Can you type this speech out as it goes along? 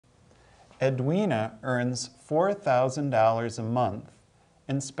Edwina earns $4,000 a month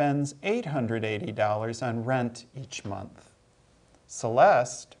and spends $880 on rent each month.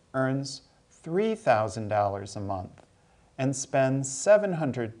 Celeste earns $3,000 a month and spends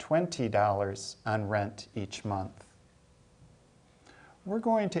 $720 on rent each month. We're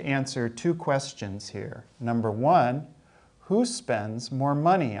going to answer two questions here. Number one, who spends more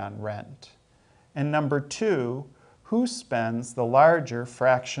money on rent? And number two, who spends the larger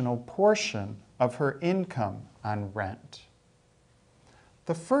fractional portion of her income on rent?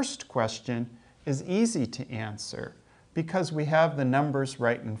 The first question is easy to answer because we have the numbers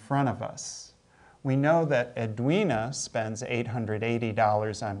right in front of us. We know that Edwina spends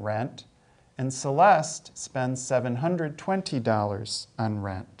 $880 on rent and Celeste spends $720 on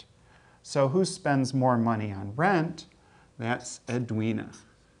rent. So who spends more money on rent? That's Edwina.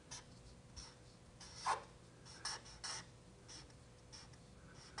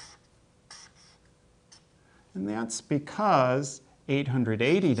 And that's because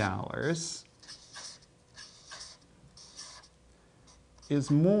 $880 is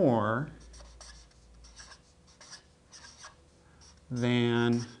more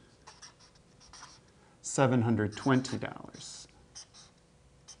than $720.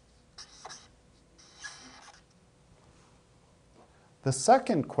 The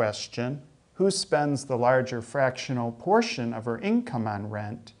second question, who spends the larger fractional portion of her income on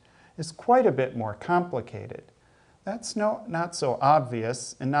rent, is quite a bit more complicated. That's not so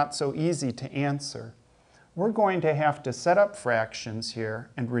obvious and not so easy to answer. We're going to have to set up fractions here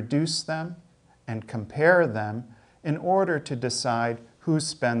and reduce them and compare them in order to decide who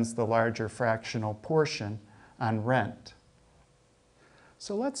spends the larger fractional portion on rent.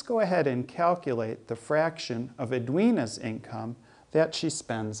 So let's go ahead and calculate the fraction of Edwina's income that she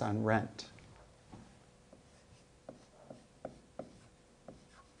spends on rent.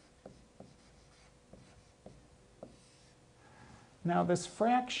 Now this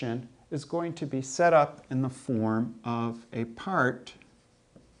fraction is going to be set up in the form of a part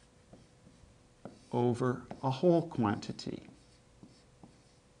over a whole quantity.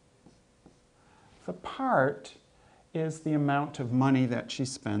 The part is the amount of money that she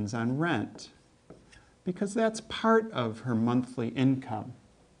spends on rent, because that's part of her monthly income.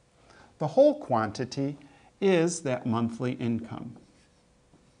 The whole quantity is that monthly income.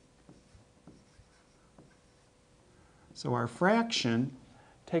 So our fraction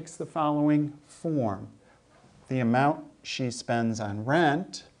takes the following form. The amount she spends on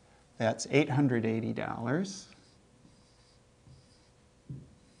rent, that's $880,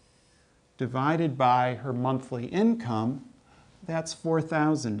 divided by her monthly income, that's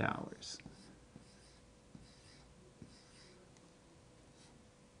 $4,000.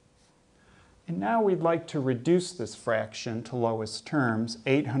 And now we'd like to reduce this fraction to lowest terms,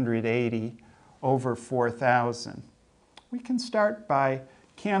 880 over 4,000. We can start by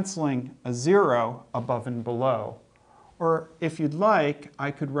canceling a 0 above and below. Or if you'd like,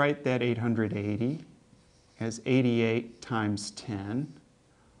 I could write that 880 as 88 times 10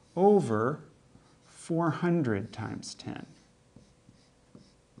 over 400 times 10.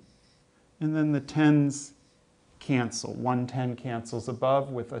 And then the 10s cancel. One 10 cancels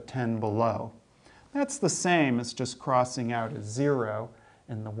above with a 10 below. That's the same as just crossing out a 0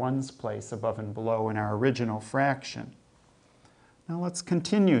 in the ones place above and below in our original fraction. Now let's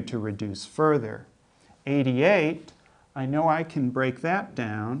continue to reduce further. 88, I know I can break that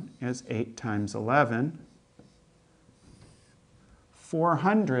down as 8 times 11.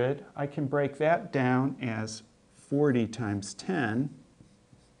 400, I can break that down as 40 times 10.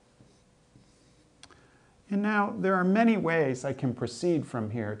 And now there are many ways I can proceed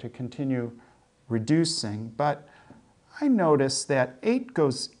from here to continue reducing, but I notice that 8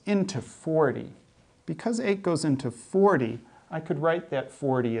 goes into 40. Because 8 goes into 40, I could write that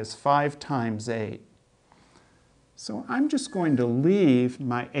 40 as 5 times 8. So I'm just going to leave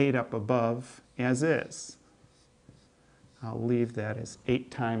my 8 up above as is. I'll leave that as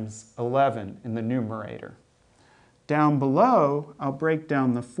 8 times 11 in the numerator. Down below, I'll break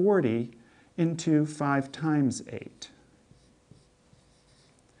down the 40 into 5 times 8.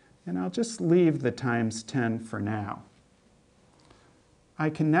 And I'll just leave the times 10 for now. I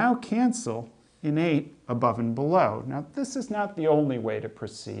can now cancel in 8 above and below. Now this is not the only way to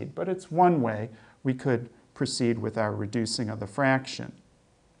proceed, but it's one way we could proceed with our reducing of the fraction.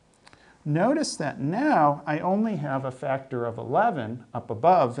 Notice that now I only have a factor of 11 up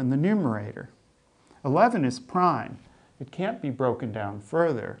above in the numerator. 11 is prime. It can't be broken down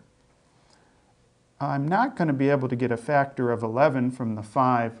further. I'm not going to be able to get a factor of 11 from the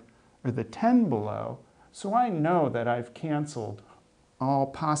 5 or the 10 below, so I know that I've canceled all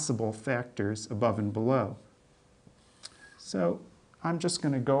possible factors above and below. So I'm just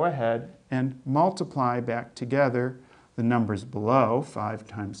going to go ahead and multiply back together the numbers below. 5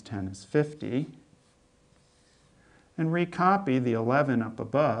 times 10 is 50. And recopy the 11 up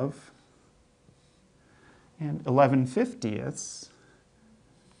above. And 11/50ths,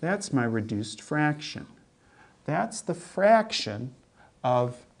 that's my reduced fraction. That's the fraction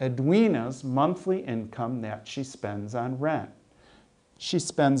of Edwina's monthly income that she spends on rent. She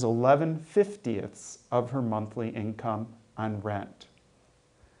spends 11/50ths of her monthly income on rent.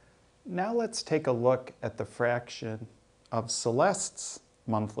 Now let's take a look at the fraction of Celeste's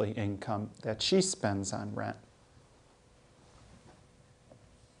monthly income that she spends on rent.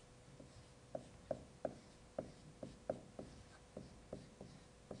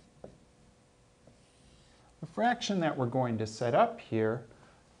 The fraction that we're going to set up here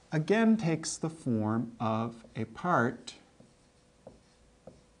again takes the form of a part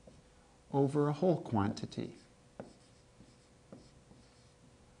over a whole quantity.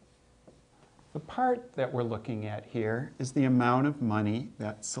 The part that we're looking at here is the amount of money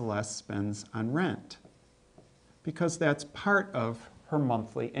that Celeste spends on rent, because that's part of her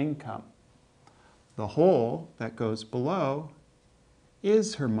monthly income. The whole that goes below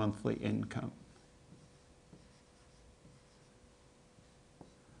is her monthly income.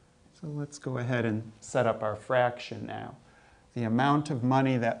 So let's go ahead and set up our fraction now. The amount of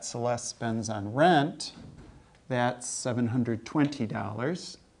money that Celeste spends on rent, that's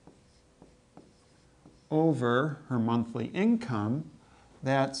 $720, over her monthly income,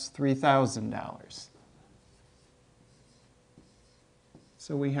 that's $3,000.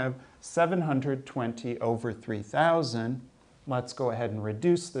 So we have 720 over 3,000. Let's go ahead and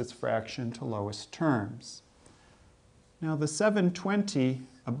reduce this fraction to lowest terms. Now the 720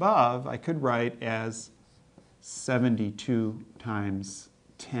 above I could write as 72 times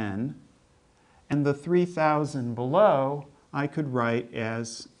 10, and the 3,000 below I could write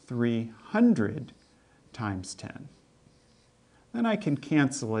as 300 times 10. Then I can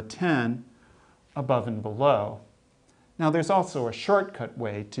cancel a 10 above and below. Now there's also a shortcut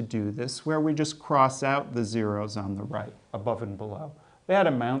way to do this where we just cross out the zeros on the right, above and below. That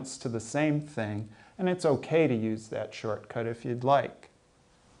amounts to the same thing, and it's okay to use that shortcut if you'd like.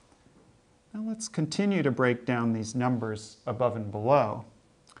 Now let's continue to break down these numbers above and below.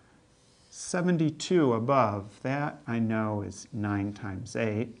 72 above, that I know is 9 times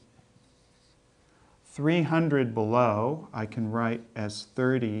 8. 300 below, I can write as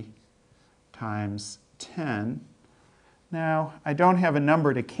 30 times 10. Now, I don't have a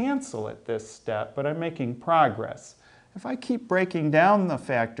number to cancel at this step, but I'm making progress. If I keep breaking down the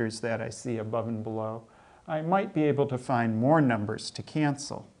factors that I see above and below, I might be able to find more numbers to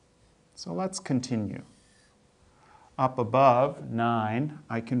cancel. So let's continue. Up above, 9,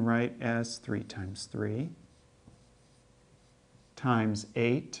 I can write as 3 times 3. Times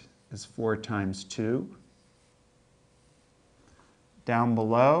 8 is 4 times 2. Down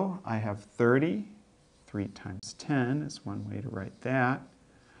below, I have 30. 3 times 10 is one way to write that.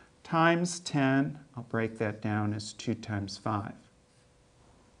 Times 10, I'll break that down as 2 times 5.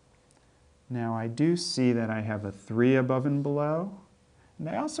 Now I do see that I have a 3 above and below, and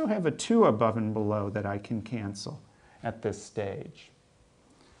I also have a 2 above and below that I can cancel at this stage.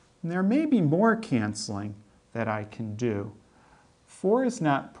 And there may be more canceling that I can do. 4 is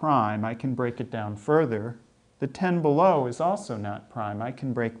not prime, I can break it down further. The 10 below is also not prime, I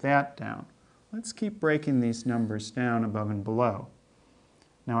can break that down. Let's keep breaking these numbers down above and below.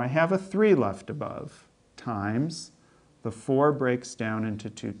 Now I have a 3 left above, times, the 4 breaks down into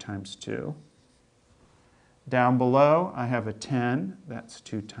 2 times 2. Down below I have a 10, that's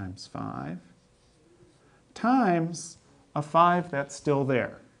 2 times 5, times a 5 that's still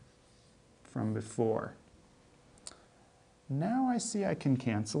there from before. Now I see I can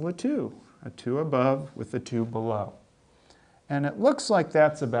cancel a 2 above with a 2 below. And it looks like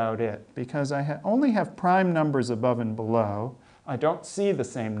that's about it, because I only have prime numbers above and below. I don't see the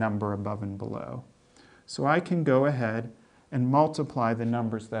same number above and below. So I can go ahead and multiply the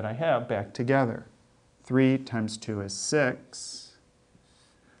numbers that I have back together. 3 times 2 is 6.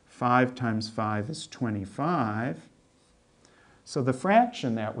 5 times 5 is 25. So the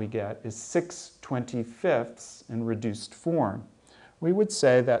fraction that we get is 6/25 in reduced form. We would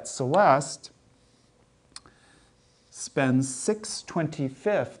say that Celeste spends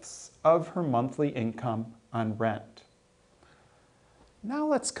 6/25 of her monthly income on rent. Now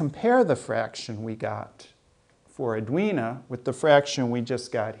let's compare the fraction we got for Edwina with the fraction we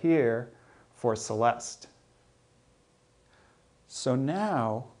just got here for Celeste. So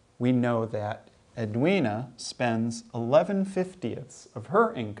now we know that Edwina spends 11/50ths of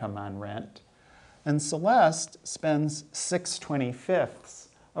her income on rent, and Celeste spends 6/25ths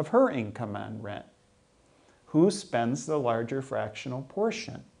of her income on rent. Who spends the larger fractional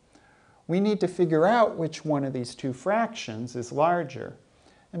portion? We need to figure out which one of these two fractions is larger.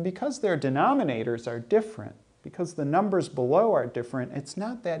 And because their denominators are different, because the numbers below are different, it's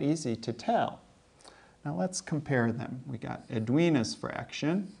not that easy to tell. Now let's compare them. We got Edwina's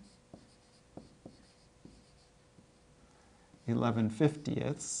fraction,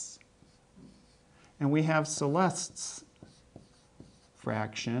 11/50ths, and we have Celeste's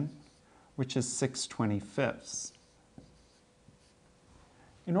fraction, which is 6/25ths.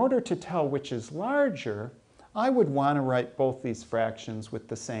 In order to tell which is larger, I would want to write both these fractions with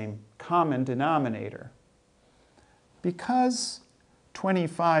the same common denominator. Because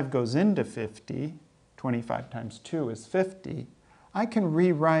 25 goes into 50, 25 times 2 is 50, I can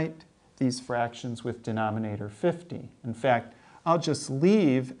rewrite these fractions with denominator 50. In fact, I'll just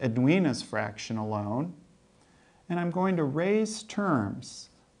leave Edwina's fraction alone, and I'm going to raise terms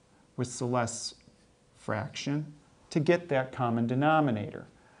with Celeste's fraction to get that common denominator.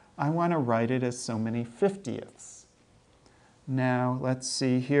 I want to write it as so many 50ths. Now, let's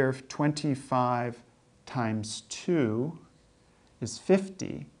see here, 25 times 2 is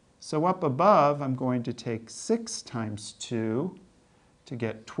 50. So up above, I'm going to take 6 times 2 to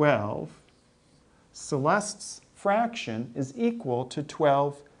get 12. Celeste's fraction is equal to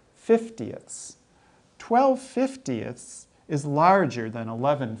 12/50ths. 12/50ths is larger than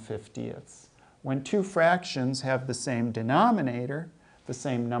 11/50ths. When two fractions have the same denominator, the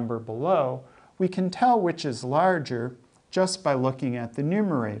same number below, we can tell which is larger just by looking at the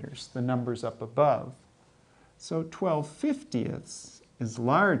numerators, the numbers up above. So 12/50ths is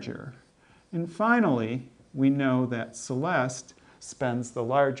larger. And finally, we know that Celeste spends the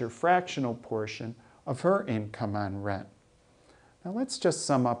larger fractional portion of her income on rent. Now let's just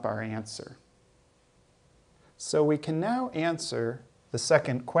sum up our answer. So we can now answer the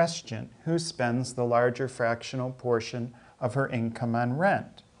second question, who spends the larger fractional portion of her income on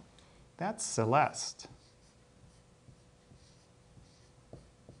rent? That's Celeste.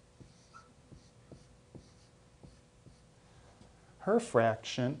 Her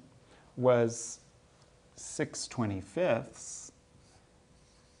fraction was 6/25ths,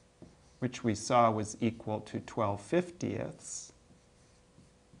 which we saw was equal to 12/50ths,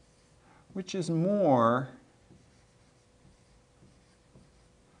 which is more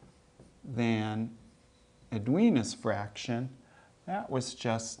than Edwina's fraction. That was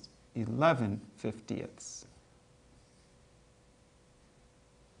just 11/50ths.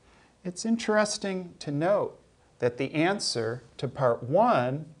 It's interesting to note that the answer to part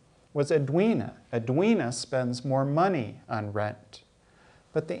 1 was Edwina. Edwina spends more money on rent.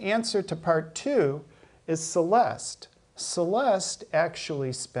 But the answer to part 2 is Celeste. Celeste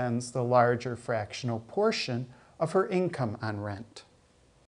actually spends the larger fractional portion of her income on rent.